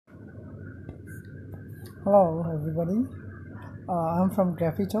Hello, everybody. I'm from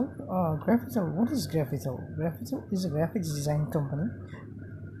Graphito. Graphito, what is Graphito? Graphito is a graphics design company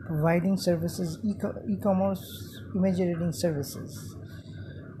providing services, e-commerce image editing services.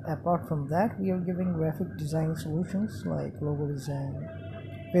 Apart from that, we are giving graphic design solutions like logo design,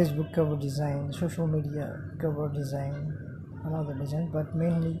 Facebook cover design, social media cover design, another design, but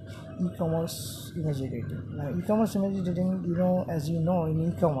mainly e-commerce image editing. Now, e-commerce image editing, as you know,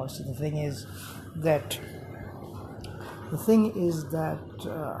 in e-commerce, the thing is that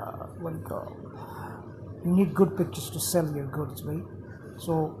what do you call? You need good pictures to sell your goods, right?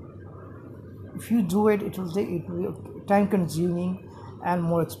 So if you do it, it will be time consuming and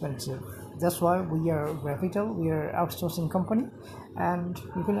more expensive. That's why we are Graphito. We are outsourcing company, and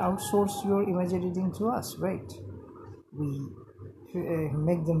you can outsource your image editing to us, right? We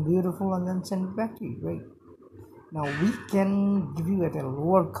make them beautiful and then send it back to you, right? Now we can give you at a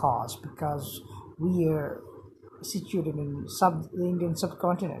lower cost because we are situated in the Indian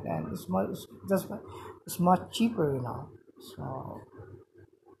subcontinent, and it's much cheaper, So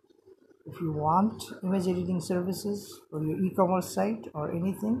if you want image editing services for your e-commerce site or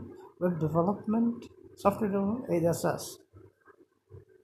anything, web development, software development, hey, that's us.